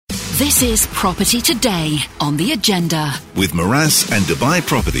This is Property Today on The Agenda. With Miraas and Dubai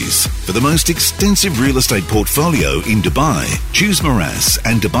Properties. For the most extensive real estate portfolio in Dubai, choose Miraas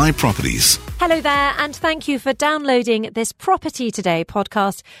and Dubai Properties. Hello there, and thank you for downloading this Property Today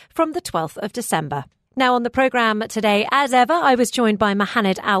podcast from the 12th of December. Now on the programme today, as ever, I was joined by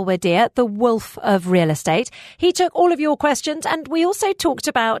Mohamed Al-Wadir, the wolf of real estate. He took all of your questions, and we also talked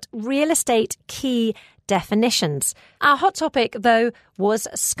about real estate key definitions. Our hot topic, though, was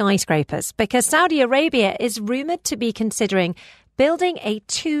skyscrapers, because Saudi Arabia is rumoured to be considering building a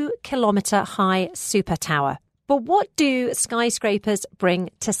 2-kilometre high super tower. But what do skyscrapers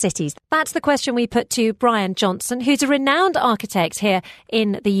bring to cities? That's the question we put to Brian Johnson, who's a renowned architect here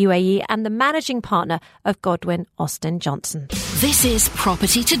in the UAE and the managing partner of Godwin Austen Johnson. This is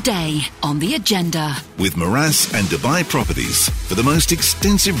Property Today on The Agenda. With Miraas and Dubai Properties. For the most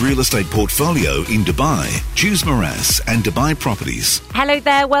extensive real estate portfolio in Dubai, choose Miraas and Dubai Properties. Hello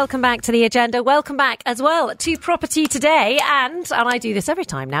there, welcome back to The Agenda. Welcome back as well to Property Today. And I do this every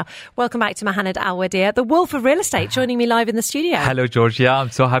time now, welcome back to Mohamed Al-Wadir, the wolf of real estate, joining me live in the studio. Hello, Georgia.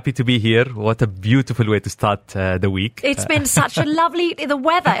 I'm so happy to be here. What a beautiful way to start the week. It's been such a lovely... The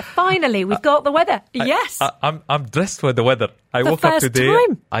weather, finally, we've got the weather. Yes. I'm dressed for the weather. I woke up today.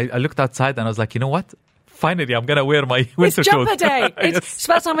 I looked outside and I was like, you know what? Finally, I'm going to wear my winter clothes. It's jumper day. It's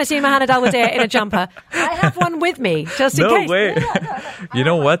the first time I see Mohamed Al-Wadir in a jumper. I have one with me, just in case. No way. You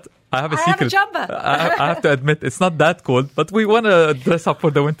know what? I have a secret. Have a jumper. I have to admit, it's not that cold, but we want to dress up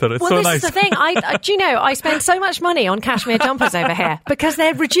for the winter. It's so nice. Well, this is the thing. Do you know, I spend so much money on cashmere jumpers over here because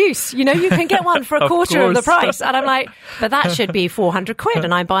they're reduced. You know, you can get one for a quarter of the price. And I'm like, but that should be 400 quid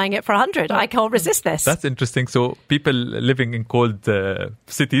and I'm buying it for 100. I can't resist this. That's interesting. So people living in cold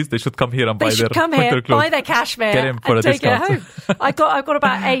cities, they should come here and buy their winter clothes. Buy their cashmere get in for and a take discount. it home. I've got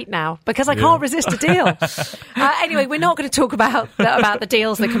about 8 now because I can't resist a deal. Anyway, we're not going to talk about the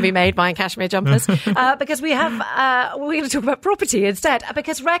deals that can be made buying cashmere jumpers. Because we're going to talk about property instead,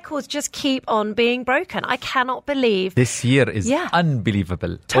 because records just keep on being broken. I cannot believe this year is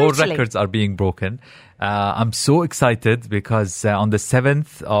unbelievable. Totally. All records are being broken. I'm so excited because on the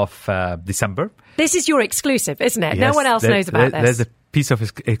 7th of December, this is your exclusive, isn't it? Yes, no one else knows about this. There's a piece of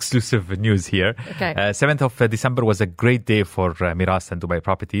exclusive news here. Okay. 7th of December was a great day for Miraas and Dubai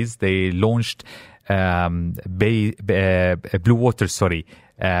Properties. They launched Blue Waters,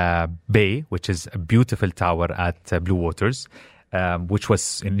 Bay, which is a beautiful tower at Blue Waters, which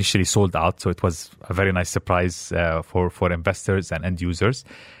was initially sold out. So it was a very nice surprise for investors and end users.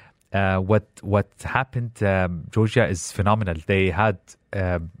 What happened, Georgia, is phenomenal. They had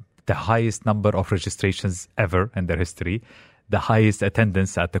the highest number of registrations ever in their history, the highest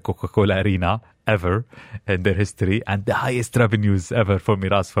attendance at the Coca-Cola Arena ever in their history, and the highest revenues ever for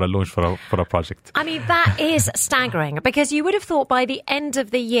Miraas for a launch for a project. I mean, that is staggering, because you would have thought by the end of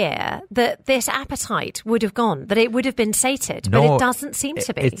the year that this appetite would have gone, that it would have been sated, but it doesn't seem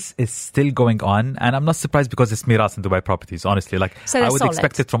to be. It's still going on, and I'm not surprised because it's Miraas and Dubai Properties, honestly. I would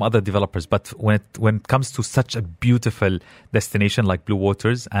expect it from other developers, but when it comes to such a beautiful destination like Blue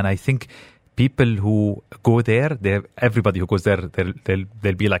Waters, and I think people who go there, everybody who goes there,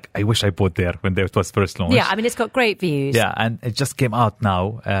 they'll be like, I wish I bought there when it was first launched. Yeah, I mean, it's got great views. Yeah, and it just came out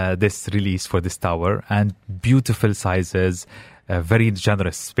now, this release for this tower, and beautiful sizes, very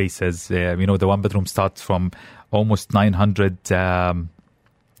generous spaces. The one bedroom starts from almost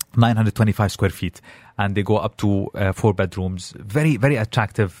 925 square feet, and they go up to 4 bedrooms. Very, very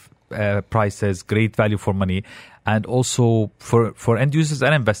attractive prices, great value for money. And also for end users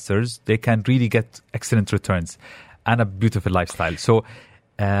and investors, they can really get excellent returns and a beautiful lifestyle. So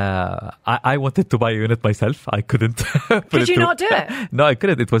I wanted to buy a unit myself. I couldn't. Could you not do it? No, I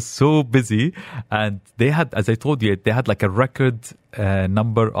couldn't. It was so busy. And they had, as I told you, they had like a record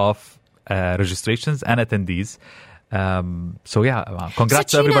number of registrations and attendees.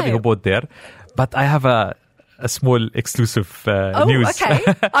 Congrats to everybody who bought there. But I have a small exclusive news. Okay.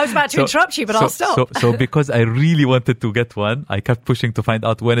 I was about to interrupt you, but I'll stop. So because I really wanted to get one, I kept pushing to find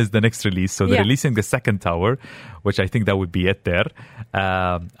out when is the next release. So they're releasing the second tower, which I think that would be it there.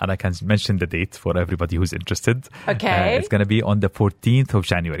 And I can mention the date for everybody who's interested. Okay. It's going to be on the 14th of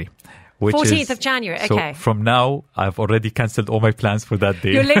January. 14th of January, okay. So from now, I've already cancelled all my plans for that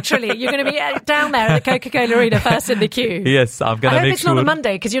day. You're going to be down there at the Coca-Cola Arena first in the queue. Yes, I'm going to make sure. I hope it's not a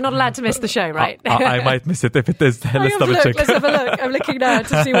Monday, because you're not allowed to miss the show, right? I might miss it if it is. Let's double check. Let's have a look. I'm looking now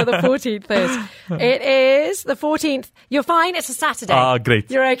to see what the 14th is. It is the 14th. You're fine. It's a Saturday.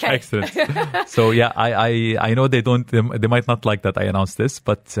 Great. You're okay. Excellent. So yeah, I know they might not like that I announced this,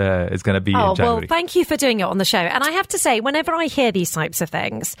 but it's going to be in January. Well, thank you for doing it on the show. And I have to say, whenever I hear these types of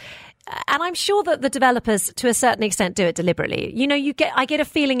things, and I'm sure that the developers, to a certain extent, do it deliberately. You know, I get a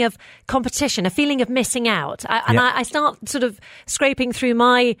feeling of competition, a feeling of missing out. I start sort of scraping through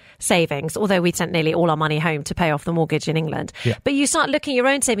my savings, although we sent nearly all our money home to pay off the mortgage in England. Yeah. But you start looking at your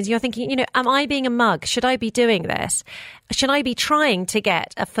own savings, you're thinking, you know, am I being a mug? Should I be doing this? Should I be trying to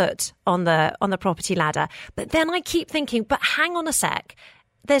get a foot on the property ladder? But then I keep thinking, but hang on a sec.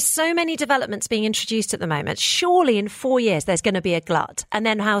 There's so many developments being introduced at the moment. Surely in 4 years there's going to be a glut, and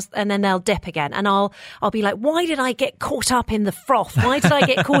then they'll dip again. And I'll be like, why did I get caught up in the froth? Why did I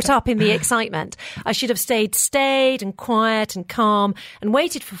get caught up in the excitement? I should have stayed and quiet and calm and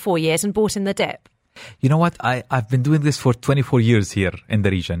waited for 4 years and bought in the dip. You know what? I've been doing this for 24 years here in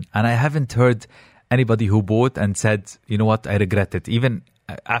the region, and I haven't heard anybody who bought and said, you know what, I regret it. Even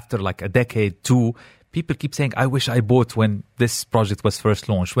after like a decade, 2, people keep saying, I wish I bought when this project was first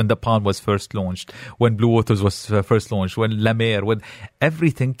launched, when the Palm was first launched, when Blue Waters was first launched, when La Mer, when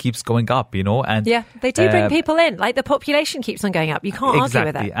everything keeps going up, you know. And yeah, they do bring people in. Like the population keeps on going up. You can't argue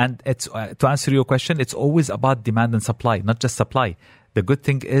with it. And it's to answer your question, it's always about demand and supply, not just supply. The good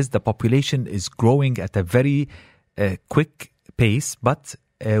thing is the population is growing at a very quick pace, but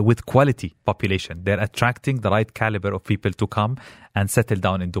with quality population. They're attracting the right caliber of people to come and settle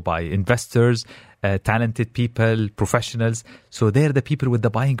down in Dubai. Investors, talented people, professionals. So they're the people with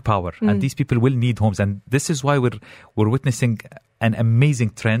the buying power. And these people will need homes. And this is why we're witnessing an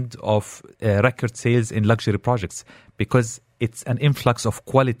amazing trend of record sales in luxury projects, because it's an influx of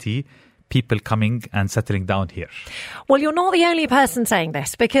quality people coming and settling down here. Well, you're not the only person saying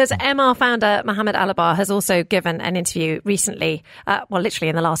this, because MR founder Mohammed Alabar has also given an interview recently, literally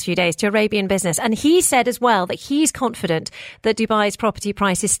in the last few days, to Arabian Business. And he said as well that he's confident that Dubai's property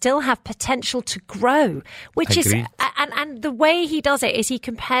prices still have potential to grow, which is, and the way he does it is he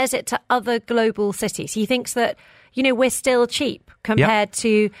compares it to other global cities. He thinks that, you know, we're still cheap compared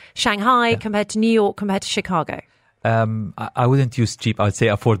to Shanghai, compared to New York, compared to Chicago. I wouldn't use cheap. I would say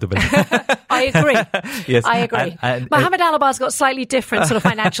affordable. I agree. Yes, I agree. Mohammed Alabar's got slightly different sort of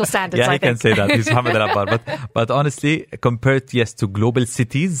financial standards. Yeah, I can say that. He's Mohammed Alabar. But honestly, compared to global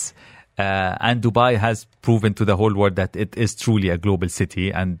cities, and Dubai has proven to the whole world that it is truly a global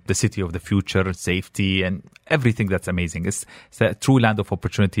city and the city of the future, safety and everything that's amazing. It's a true land of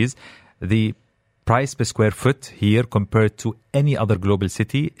opportunities. The price per square foot here compared to any other global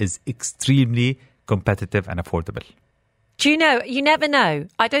city is extremely competitive and affordable. Do you know, you never know.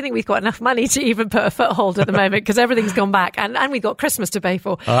 I don't think we've got enough money to even put a foothold at the moment because everything's gone back and we've got Christmas to pay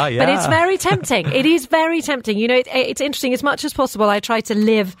for. Yeah. But it's very tempting. It is very tempting. You know, it's interesting. As much as possible, I try to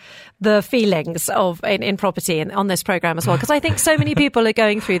live the feelings of in property and on this programme as well, because I think so many people are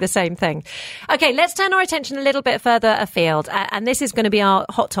going through the same thing. Okay, let's turn our attention a little bit further afield. And this is going to be our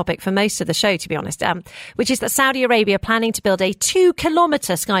hot topic for most of the show, to be honest, which is that Saudi Arabia planning to build a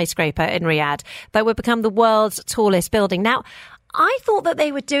 2-kilometre skyscraper in Riyadh that would become the world's tallest building. Now, I thought that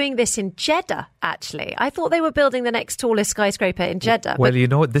they were doing this in Jeddah, actually. I thought they were building the next tallest skyscraper in Jeddah. Well, you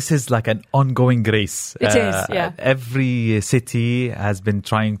know, this is like an ongoing race. It is, yeah. Every city has been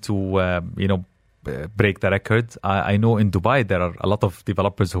trying to, break the record. I know in Dubai, there are a lot of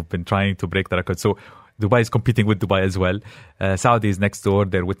developers who've been trying to break the record. So Dubai is competing with Dubai as well. Saudi is next door.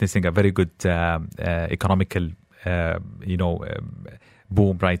 They're witnessing a very good economical,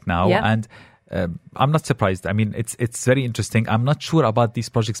 boom right now. Yeah. And I'm not surprised. I mean, it's very interesting. I'm not sure about these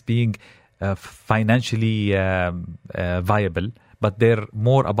projects being financially viable, but they're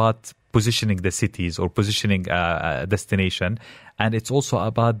more about positioning the cities or positioning a destination. And it's also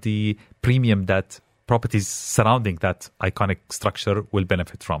about the premium that properties surrounding that iconic structure will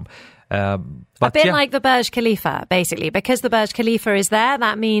benefit from. A bit like the Burj Khalifa, basically. Because the Burj Khalifa is there,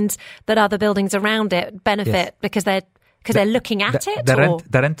 that means that other buildings around it benefit because they're looking at it?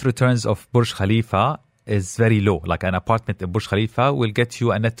 The rent returns of Burj Khalifa is very low. Like an apartment in Burj Khalifa will get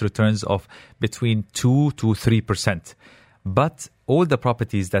you a net returns of between 2 to 3%. But all the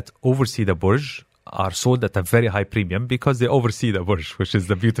properties that oversee the Burj are sold at a very high premium because they oversee the Burj, which is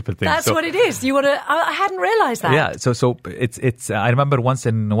the beautiful thing. That's what it is. I hadn't realized that. Yeah. So it's. I remember once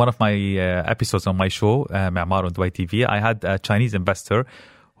in one of my episodes on my show, Me'amar on Dubai TV, I had a Chinese investor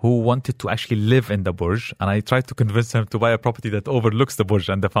who wanted to actually live in the Burj, and I tried to convince him to buy a property that overlooks the Burj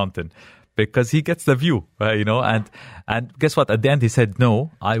and the fountain because he gets the view, and guess what? At the end, he said,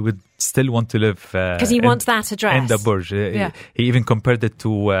 no, I would still want to live because he wants that address in the Burj. Yeah. He even compared it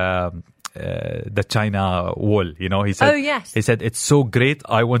to the China wall. He said, "Oh yes." He said, "It's so great,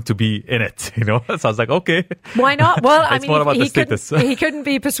 I want to be in it." So I was like, "Okay, why not?" Well, I mean, more about the status. He couldn't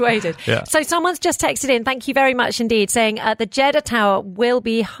be persuaded. Yeah. So someone's just texted in. Thank you very much indeed, saying the Jeddah Tower will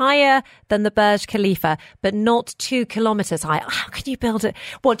be higher than the Burj Khalifa, but not 2 kilometers high. How can you build it?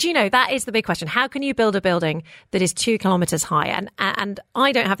 Well, do you know, that is the big question. How can you build a building that is 2 kilometers high? And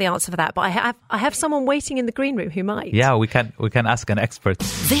I don't have the answer for that, but I have someone waiting in the green room who might. Yeah, we can ask an expert.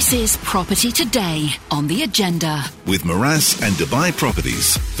 This is Property Today on the agenda. With Maras and Dubai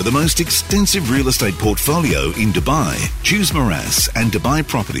Properties. For the most extensive real estate portfolio in Dubai, choose Maras and Dubai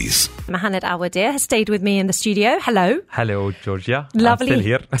Properties. Mohamed Al Wadir has stayed with me in the studio. Hello. Hello, Georgia. Lovely. I'm still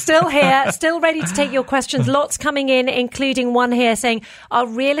here. Still here. Still ready to take your questions. Lots coming in, including one here saying, are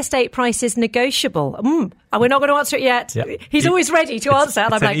real estate prices negotiable? We're not going to answer it yet. Yeah. He's always ready to answer.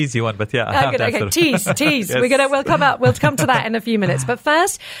 And it's I'm an easy one, but yeah. Okay. Tease. Yes. We'll come to that in a few minutes. But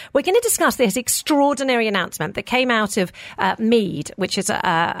first, we're going to discuss this extraordinary announcement that came out of Mead, which is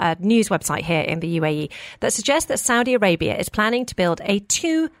a news website here in the UAE, that suggests that Saudi Arabia is planning to build a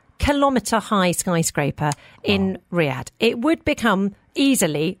 2-kilometre high skyscraper in Riyadh. It would become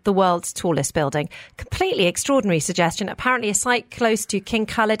easily the world's tallest building. Completely extraordinary suggestion. Apparently a site close to King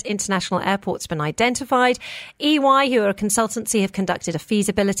Khalid International Airport's been identified. EY, who are a consultancy, have conducted a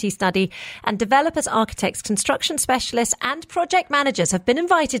feasibility study, and developers, architects, construction specialists and project managers have been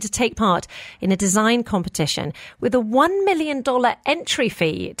invited to take part in a design competition with a $1 million entry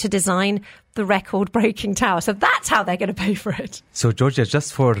fee to design the record-breaking tower. So that's how they're going to pay for it. So, Georgia,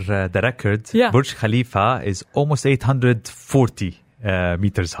 just for the record, Burj Khalifa is almost 840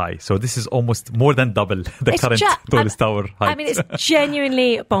 meters high. So this is almost more than double the current tallest tower height. I mean, it's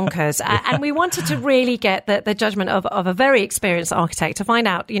genuinely bonkers. And we wanted to really get the judgment of a very experienced architect to find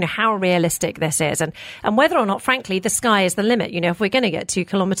out, how realistic this is and whether or not, frankly, the sky is the limit. If we're going to get 2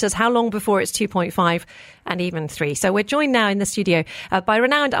 kilometres, how long before it's 2.5 and even 3? So we're joined now in the studio by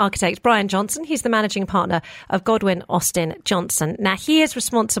renowned architect Brian Johnson. He's the managing partner of Godwin Austin Johnson. Now, he is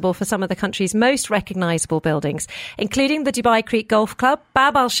responsible for some of the country's most recognisable buildings, including the Dubai Creek Golf Club,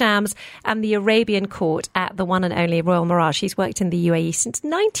 Bab Al Shams and the Arabian Court at the one and only Royal Mirage. He's worked in the UAE since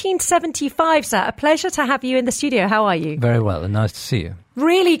 1975, sir. A pleasure to have you in the studio. How are you? Very well, and nice to see you.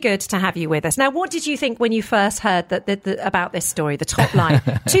 Really good to have you with us. Now, what did you think when you first heard about this story, the top line,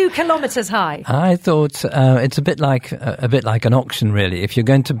 2 kilometres high? I thought it's a bit like an auction, really. If you're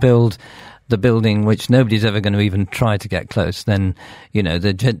going to build the building which nobody's ever going to even try to get close, then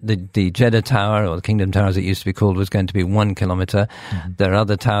the Jeddah Tower, or the Kingdom Tower as it used to be called, was going to be 1 kilometre. Mm-hmm. There are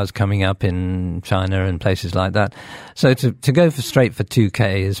other towers coming up in China and places like that. So to go straight for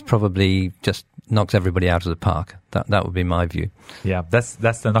 2K is probably just knocks everybody out of the park. That would be my view. Yeah, that's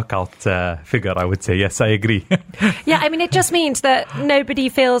the knockout figure, I would say. Yes, I agree. Yeah, I mean, it just means that nobody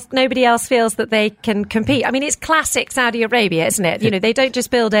else feels that they can compete. I mean, it's classic Saudi Arabia, isn't it? They don't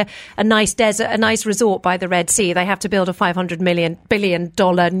just build a nice desert, a nice resort by the Red Sea. They have to build a $500 billion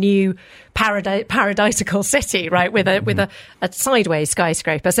new paradisical city, right, with a sideways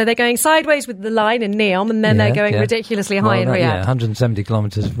skyscraper. So they're going sideways with the line in Neom, and then they're going ridiculously high in Riyadh. Yeah, 170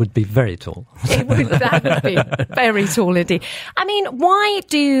 kilometres would be very tall. That would be very tall indeed. I mean, why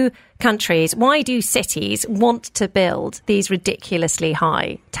do cities want to build these ridiculously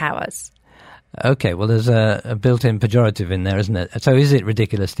high towers? Okay, well, there's a built-in pejorative in there, isn't it? So is it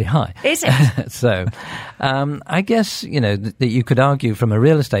ridiculously high? Is it? So I guess, that you could argue from a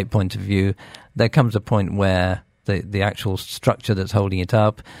real estate point of view, there comes a point where the actual structure that's holding it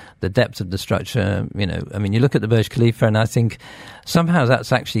up, the depth of the structure, you look at the Burj Khalifa and I think somehow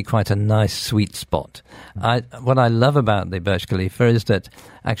that's actually quite a nice sweet spot. What I love about the Burj Khalifa is that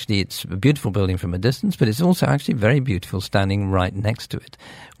actually it's a beautiful building from a distance, but it's also actually very beautiful standing right next to it,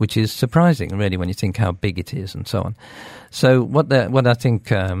 which is surprising really when you think how big it is and so on. So what I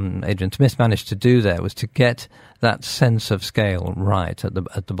think Adrian Smith managed to do there was to get that sense of scale right at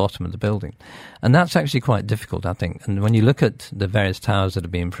the bottom of the building. And that's actually quite difficult, I think. And when you look at the various towers that are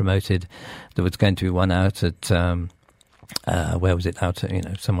being promoted, there was going to be one out at, where was it? Out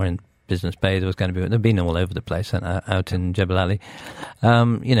at, somewhere in Business Bay. There was going to be, they've been all over the place, out in Jebel Ali.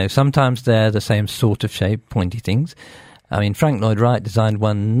 Sometimes they're the same sort of shape, pointy things. I mean, Frank Lloyd Wright designed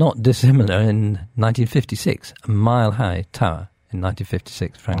one not dissimilar in 1956, a mile-high tower. In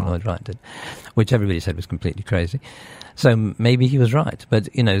 1956, Frank Lloyd Wright did, which everybody said was completely crazy. So maybe he was right. But,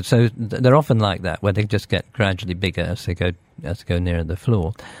 so they're often like that, where they just get gradually bigger as they go nearer the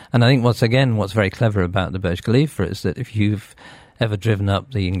floor. And I think what's very clever about the Burj Khalifa is that if you've ever driven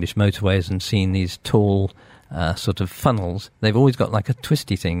up the English motorways and seen these tall sort of funnels, they've always got like a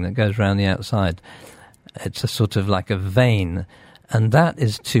twisty thing that goes around the outside. It's a sort of like a vein and that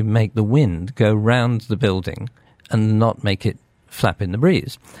is to make the wind go round the building and not make it flap in the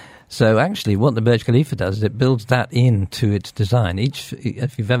breeze. So actually what the Burj Khalifa does is it builds that into its design.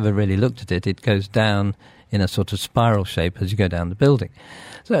 If you've ever really looked at it, it goes down in a sort of spiral shape as you go down the building.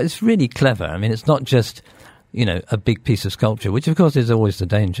 So it's really clever. I mean, it's not just, a big piece of sculpture, which of course is always the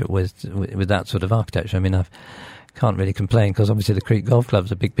danger with that sort of architecture. I mean, can't really complain because obviously the Crete Golf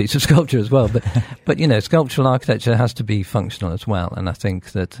Club's a big piece of sculpture as well. But sculptural architecture has to be functional as well. And I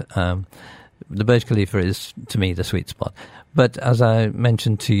think that the Burj Khalifa is, to me, the sweet spot. But as I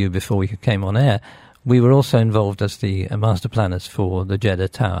mentioned to you before we came on air, we were also involved as the master planners for the Jeddah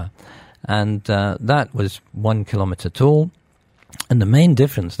Tower. And that was 1 kilometre tall. And the main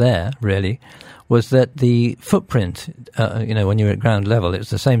difference there, really, was that the footprint, when you're at ground level, it was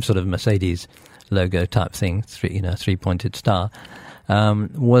the same sort of Mercedes logo type thing, three-pointed star,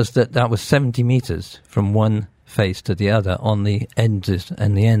 was that was 70 metres from one face to the other on the ends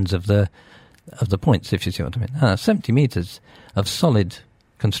and the ends of the points, if you see what I mean. 70 metres of solid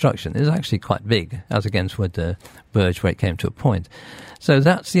construction is actually quite big, as against with the Burj where it came to a point. So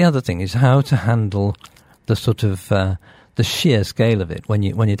that's the other thing, is how to handle the sort of the sheer scale of it when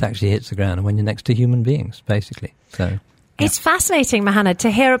it actually hits the ground and when you're next to human beings, basically. So it's fascinating, Mohammed,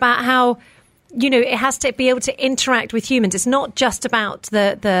 to hear about how it has to be able to interact with humans. It's not just about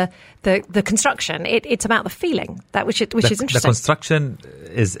the construction. It's about the feeling, which is interesting. The construction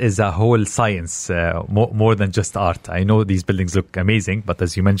is a whole science, more than just art. I know these buildings look amazing, but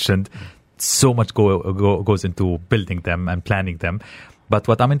as you mentioned, so much goes into building them and planning them. But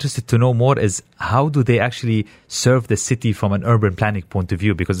what I'm interested to know more is how do they actually serve the city from an urban planning point of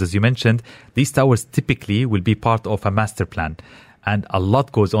view? Because as you mentioned, these towers typically will be part of a master plan. And a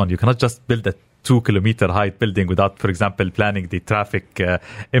lot goes on. You cannot just build a 2-kilometer height building without, for example, planning the traffic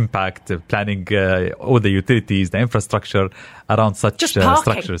impact, planning all the utilities, the infrastructure around such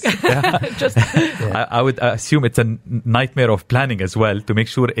structures. I would assume it's a nightmare of planning as well to make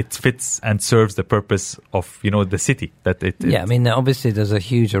sure it fits and serves the purpose of the city. I mean, obviously there's a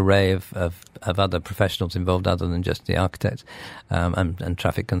huge array of other professionals involved other than just the architects and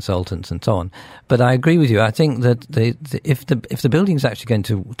traffic consultants and so on. But I agree with you. I think that if the building is actually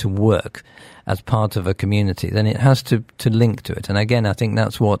going to work as part of a community, then it has to link to it. And again, I think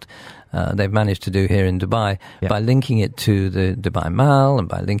that's what they've managed to do here in Dubai by linking it to the Dubai Mall and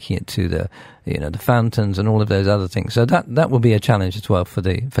by linking it to the fountains and all of those other things. So that will be a challenge as well for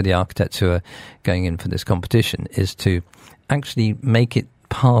the architects who are going in for this competition, is to actually make it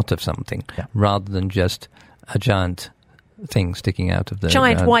part of something rather than just a giant thing sticking out of the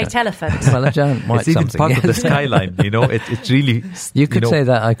giant white elephant. Well, a giant white it's something. It's even part of the skyline. It's really. You could say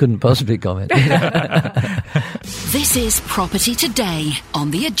that. I couldn't possibly comment. This is Property Today on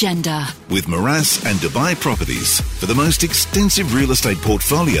the agenda with Miraas and Dubai Properties. For the most extensive real estate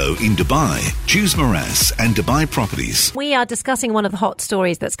portfolio in Dubai, choose Miraas and Dubai Properties. We are discussing one of the hot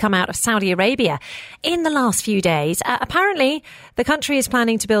stories that's come out of Saudi Arabia in the last few days. Apparently, the country is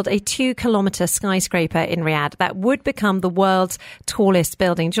planning to build a 2-kilometre skyscraper in Riyadh that would become the world's tallest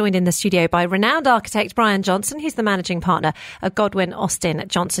building. Joined in the studio by renowned architect Brian Johnson. He's the managing partner of Godwin Austin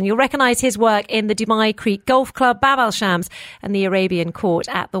Johnson. You'll recognise his work in the Dubai Crete Golf Club, Bab Al Shams and the Arabian Court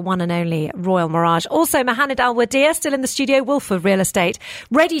at the one and only Royal Mirage. Also, Mohammed Al Wadir, still in the studio, Wolf of Real Estate,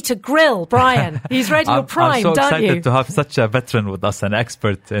 ready to grill Brian. He's ready to prime, I'm so don't you? excited to have such a veteran with us, an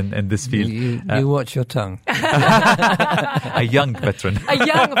expert in this field. You watch your tongue. A young veteran.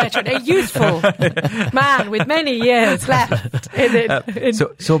 A youthful man with many years left.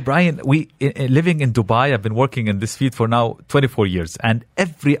 So Brian, living in Dubai, I've been working in this field for now 24 years, and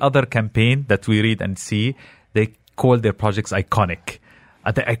every other campaign that we read and see, they call their projects iconic.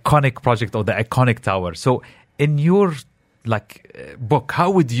 The iconic project or the iconic tower. So in your book, how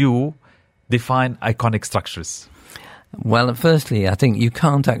would you define iconic structures? Well, firstly, I think you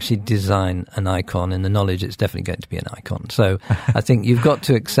can't actually design an icon in the knowledge it's definitely going to be an icon. So I think you've got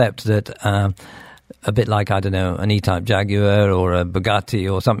to accept that a bit like, I don't know, an E-Type Jaguar or a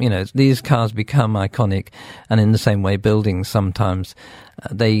Bugatti or something, these cars become iconic. And in the same way, buildings sometimes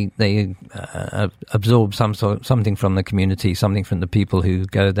they absorb something from the community, something from the people who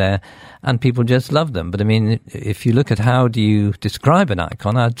go there, and people just love them. But I mean, if you look at how do you describe an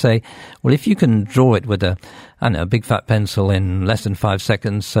icon, I'd say, well, if you can draw it with a big fat pencil in less than 5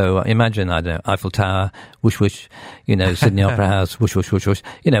 seconds. So imagine, I don't know, Eiffel Tower, whoosh whoosh, Sydney Opera House, whoosh whoosh whoosh whoosh,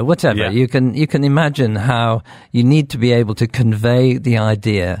 whatever. Yeah. You can imagine how you need to be able to convey the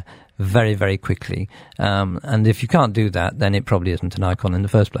idea very, very quickly. And if you can't do that, then it probably isn't an icon in the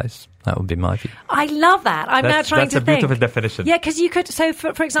first place. That would be my view. I love that. I'm now trying to think. That's a beautiful definition. Yeah, because you could, so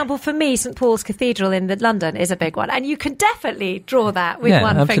for example, for me, St. Paul's Cathedral in London is a big one. And you can definitely draw that with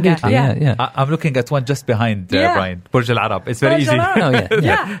one absolutely. finger. Yeah. I'm looking at one just behind Brian, Burj Al Arab. It's very easy.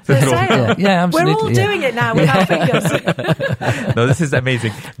 Yeah, absolutely. We're all doing it now with our fingers. No, this is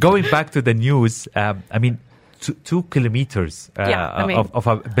amazing. Going back to the news, 2 kilometers of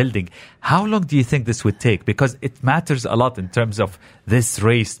a building. How long do you think this would take? Because it matters a lot in terms of this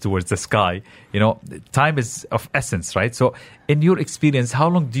race towards the sky. Time is of essence, right? So in your experience, how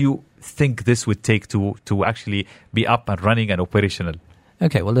long do you think this would take to actually be up and running and operational?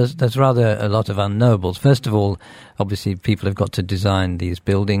 Okay, well, there's rather a lot of unknowables. First of all, obviously, people have got to design these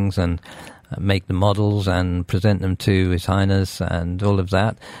buildings and make the models and present them to His Highness and all of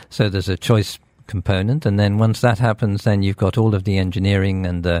that. So there's a choice component, and then once that happens, then you've got all of the engineering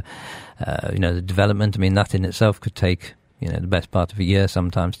and the development. I mean, that in itself could take the best part of a year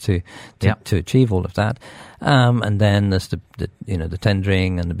sometimes to achieve all of that. And then there's the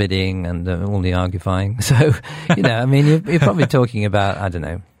tendering and the bidding and all the argufying. So you're probably talking about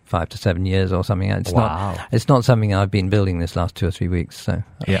 5 to 7 years or something. It's not something I've been building this last 2 or 3 weeks. So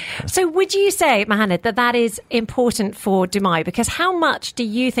So would you say, Mohammed, that is important for Dubai? Because how much do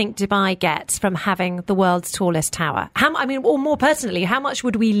you think Dubai gets from having the world's tallest tower? Or more personally, how much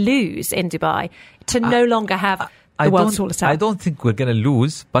would we lose in Dubai to no longer have the world's tallest tower? I don't think we're going to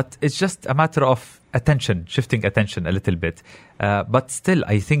lose, but it's just a matter of attention, shifting attention a little bit. But still,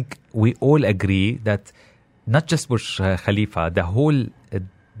 I think we all agree that not just Burj Khalifa, the whole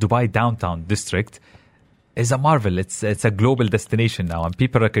Dubai downtown district is a marvel. It's a global destination now, and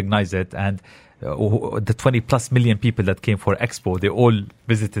people recognize it. And the 20 plus million people that came for Expo, they all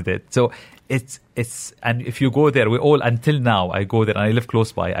visited it. So it's and if you go there, until now, I go there and I live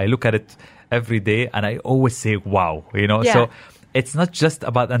close by. I look at it every day and I always say, wow, So it's not just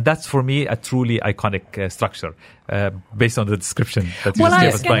about, and that's for me a truly iconic structure based on the description that you just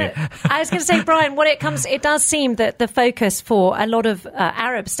gave us, Brian. I was going to say, Brian, it does seem that the focus for a lot of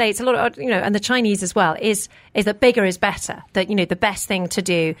Arab states, a lot of, and the Chinese as well, is that bigger is better. That, the best thing to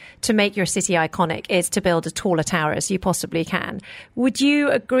do to make your city iconic is to build as tall a tower as you possibly can. Would you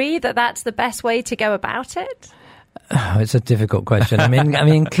agree that that's the best way to go about it? Oh, it's a difficult question. I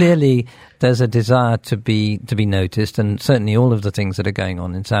mean, clearly there's a desire to be noticed, and certainly all of the things that are going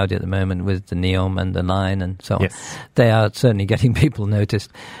on in Saudi at the moment with the NEOM and the line and so on, they are certainly getting people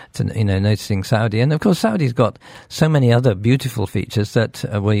noticing Saudi. And of course, Saudi's got so many other beautiful features that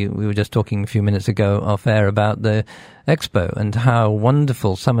we were just talking a few minutes ago off air about the Expo and how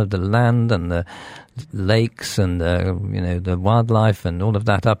wonderful some of the land and the lakes and the wildlife and all of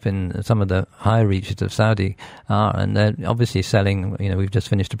that up in some of the high reaches of Saudi are, and they're obviously selling. We've just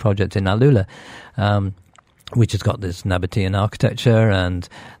finished a project in Alula, which has got this Nabatean architecture, and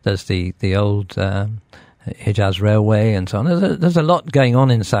there's the old Hijaz Railway and so on. There's a lot going on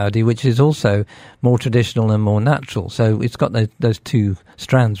in Saudi, which is also more traditional and more natural. So it's got those two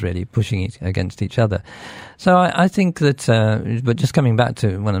strands really pushing against each other. So I think that, but just coming back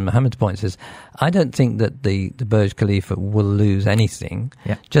to one of Mohammed's points is, I don't think that the Burj Khalifa will lose anything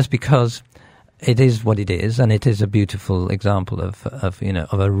just because it is what it is, and it is a beautiful example of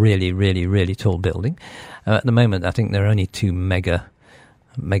a really, really, really tall building. At the moment, I think there are only 2 mega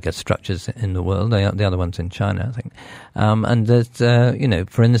structures in the world. The other one's in China, I think. And there's,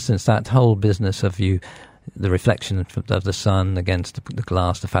 for instance, that whole business of the reflection of the sun against the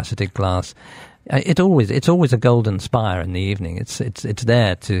glass, the faceted glass. It's always a golden spire in the evening. It's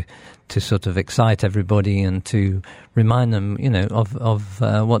there to sort of excite everybody and to remind them, of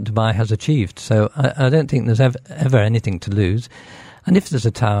what Dubai has achieved. So I don't think there's ever anything to lose. And if there's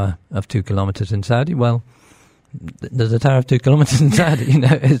a tower of 2 kilometers in Saudi, well, there's a tower of 2 kilometers in Saudi,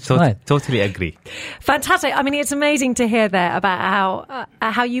 it's fine. Totally agree. Fantastic. I mean, it's amazing to hear there about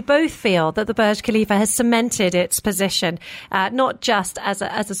how you both feel that the Burj Khalifa has cemented its position, not just as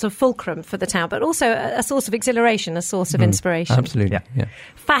a sort of fulcrum for the town, but also a source of exhilaration, a source of inspiration. Absolutely. Yeah.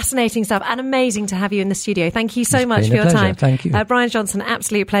 Fascinating stuff, and amazing to have you in the studio. Thank you so much for your time. Thank you. Brian Johnson,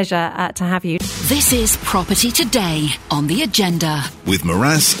 absolute pleasure to have you. This is Property Today on The Agenda. With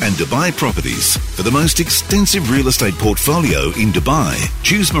Morass and Dubai Properties. For the most extensive extensive real estate portfolio in Dubai,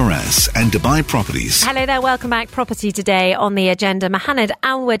 Choose Maras and Dubai Properties. Hello there, welcome back. Property Today on the agenda. Mohamed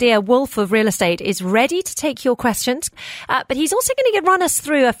Al-Wadir, Wolf of Real Estate, is ready to take your questions, but he's also going to run us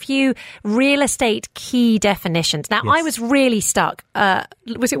through a few real estate key definitions. Now, Yes. I was really stuck.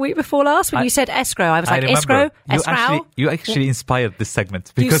 Was it week before last when you said escrow? I was like, remember. escrow? You actually inspired this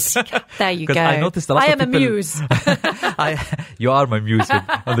segment because There you because go. I noticed a lot I of am people. a muse. You are my muse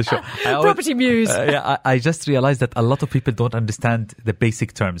on the show. Property muse. I just realized that a lot of people don't understand the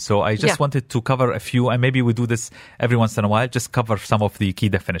basic terms. So I just wanted to cover a few, and maybe we do this every once in a while, just cover some of the key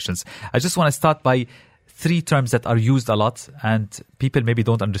definitions. I just want to start by three terms that are used a lot, and people maybe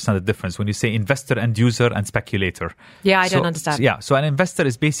don't understand the difference when you say investor, end user, and speculator. Yeah, I don't understand. Yeah, so an investor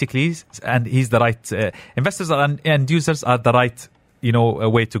is basically, and he's the right, investors and end users are the right,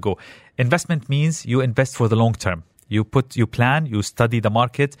 way to go. Investment means you invest for the long term. You plan, you study the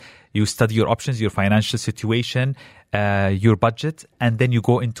market, you study your options, your financial situation, your budget, and then you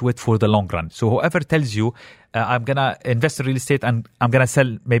go into it for the long run. So whoever tells you, I'm going to invest in real estate and I'm going to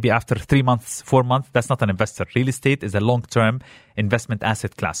sell maybe after 3 months, 4 months, that's not an investor. Real estate is a long-term investment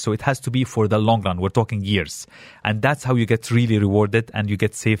asset class. So it has to be for the long run. We're talking years. And that's how you get really rewarded and you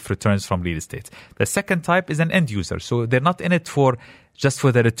get safe returns from real estate. The second type is an end user. So they're not in it just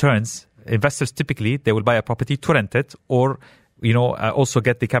for the returns. Investors typically, they will buy a property to rent it or also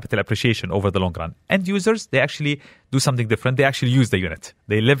get the capital appreciation over the long run. End users, they actually do something different. They actually use the unit.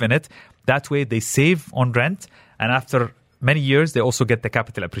 They live in it. That way they save on rent. And after many years, they also get the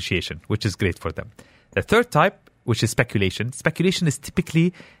capital appreciation, which is great for them. The third type, which is speculation. Speculation is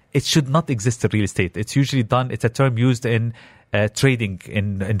typically, it should not exist in real estate. It's usually done, it's a term used in trading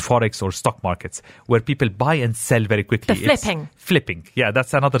in forex or stock markets where people buy and sell very quickly. The flipping. Flipping. Yeah,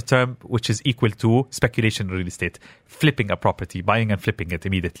 that's another term which is equal to speculation in real estate. Flipping a property, buying and flipping it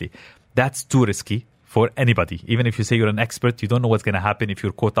immediately. That's too risky for anybody. Even if you say you're an expert, you don't know what's going to happen if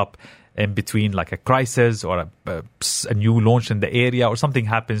you're caught up in between like a crisis or a new launch in the area or something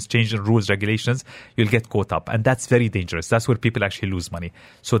happens, change in rules, regulations, you'll get caught up. And that's very dangerous. That's where people actually lose money.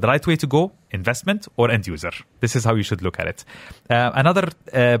 So the right way to go, investment or end user. This is how you should look at it. Another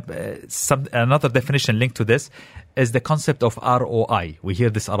definition linked to this is the concept of ROI. We hear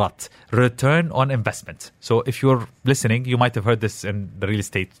this a lot. Return on investment. So if you're listening, you might have heard this in the real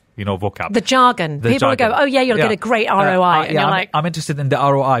estate, vocab. The jargon. People will go, oh yeah, you'll get a great ROI. And you're like, I'm interested in the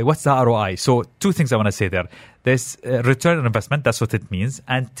ROI. What's the ROI? So two things I want to say there. There's return on investment. That's what it means.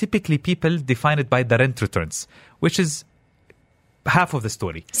 And typically people define it by the rent returns, which is half of the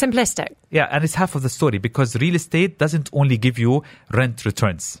story. simplistic. Yeah, and it's half of the story because real estate doesn't only give you rent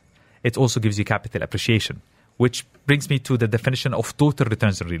returns. It also gives you capital appreciation, which brings me to the definition of total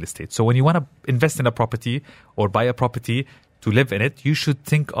returns in real estate. So when you want to invest in a property or buy a property to live in it, you should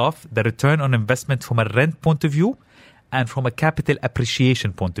think of the return on investment from a rent point of view and from a capital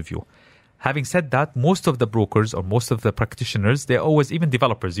appreciation point of view. Having said that, most of the brokers or most of the practitioners, they're always, even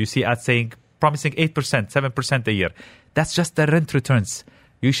developers, you see ads saying, promising 8%, 7% a year. That's just the rent returns.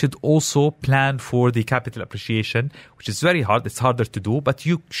 You should also plan for the capital appreciation, which is very hard. It's harder to do, but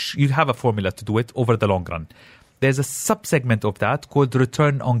you have a formula to do it over the long run. There's a subsegment of that called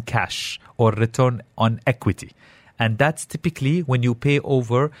return on cash or return on equity. And that's typically when you pay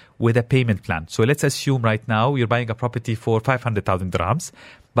over with a payment plan. So let's assume right now you're buying a property for 500,000 dirhams,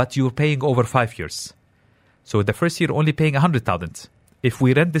 but you're paying over 5 years. So the first year only paying 100,000. If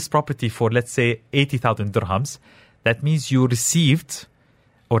we rent this property for, let's say, 80,000 dirhams, that means you received,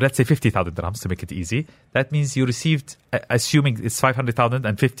 or let's say 50,000 dirhams to make it easy. That means you received, assuming it's 500,000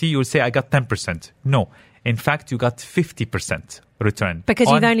 and 50, you'll say, I got 10%. No. In fact, you got 50% return. Because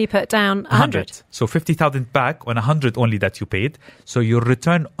you've only put down 100. So 50,000 back on 100 only that you paid. So your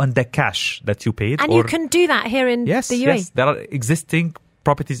return on the cash that you paid. And you can do that here in the UAE. Yes, there are existing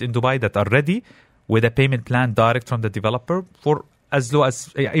properties in Dubai that are ready with a payment plan direct from the developer for as low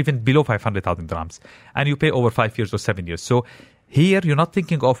as even below 500,000 dirhams. And you pay over 5 years or 7 years. So here, you're not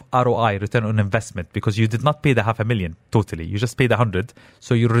thinking of ROI, return on investment, because you did not pay the 500,000 totally. You just paid 100.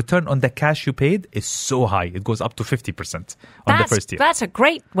 So your return on the cash you paid is so high. It goes up to 50% on the first year. That's a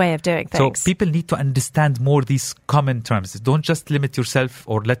great way of doing things. So people need to understand more these common terms. Don't just limit yourself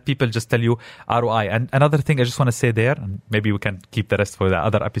or let people just tell you ROI. And another thing I just want to say there, and maybe we can keep the rest for the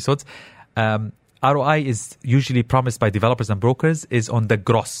other episodes. ROI is usually promised by developers and brokers is on the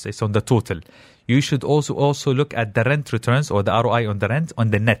gross, it's on the total. You should also look at the rent returns or the ROI on the rent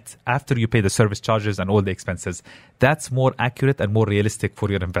on the net after you pay the service charges and all the expenses. That's more accurate and more realistic for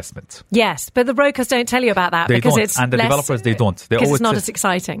your investment. Yes, but the brokers don't tell you about that because it's and the less, developers, they don't. Because it's not as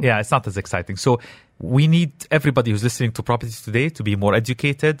exciting. Yeah, it's not as exciting. So we need everybody who's listening to Properties Today to be more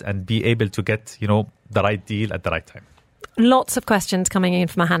educated and be able to get, the right deal at the right time. Lots of questions coming in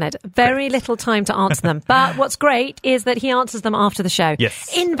from Mohamed. Very little time to answer them. But what's great is that he answers them after the show.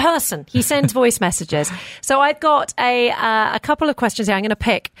 Yes. In person. He sends voice messages. So I've got a couple of questions here I'm going to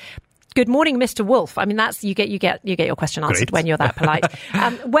pick. Good morning, Mr. Wolf. I mean, that's you get your question answered Great. when you're that polite.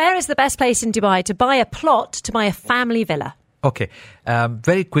 Where is the best place in Dubai to buy a plot, to buy a family villa? Okay.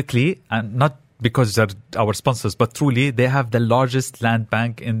 Very quickly, and not because they're our sponsors, but truly, they have the largest land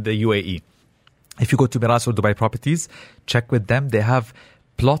bank in the UAE. If you go to Miraas or Dubai Properties, check with them. They have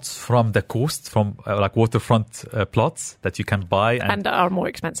plots from the coast, from like waterfront plots that you can buy. And are more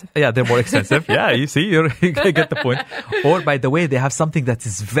expensive. Yeah, they're more expensive. Yeah, you see, you get the point. Or, by the way, they have something that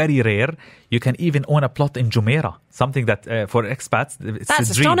is very rare. You can even own a plot in Jumeirah, something that for expats, it's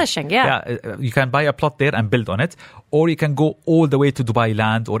That's a dream. astonishing, yeah. You can buy a plot there and build on it. Or you can go all the way to Dubai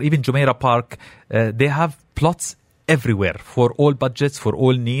Land or even Jumeirah Park. They have plots everywhere for all budgets, for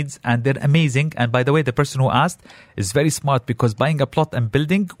all needs, and they're amazing. And by the way, the person who asked is very smart because buying a plot and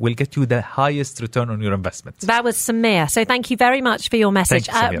building will get you the highest return on your investment. That was Samir. So thank you very much for your message.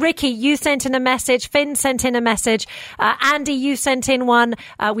 Thank you, Samir. Ricky, you sent in a message. Finn sent in a message. Andy, you sent in one.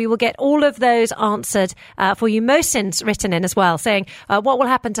 We will get all of those answered for you. Mohsin's written in as well, saying, what will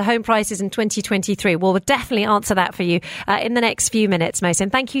happen to home prices in 2023? We'll definitely answer that for you in the next few minutes,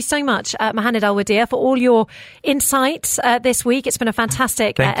 Mohsin. Thank you so much, Mohamed Al-Wadir, for all your insights this week. It's been a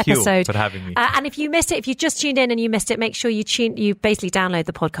fantastic episode. Thank you for having me. And if you missed it, if you just tuned in and you missed it, make sure you basically download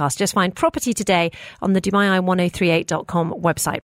the podcast. Just find Property Today on the DubaiEye1038.com website.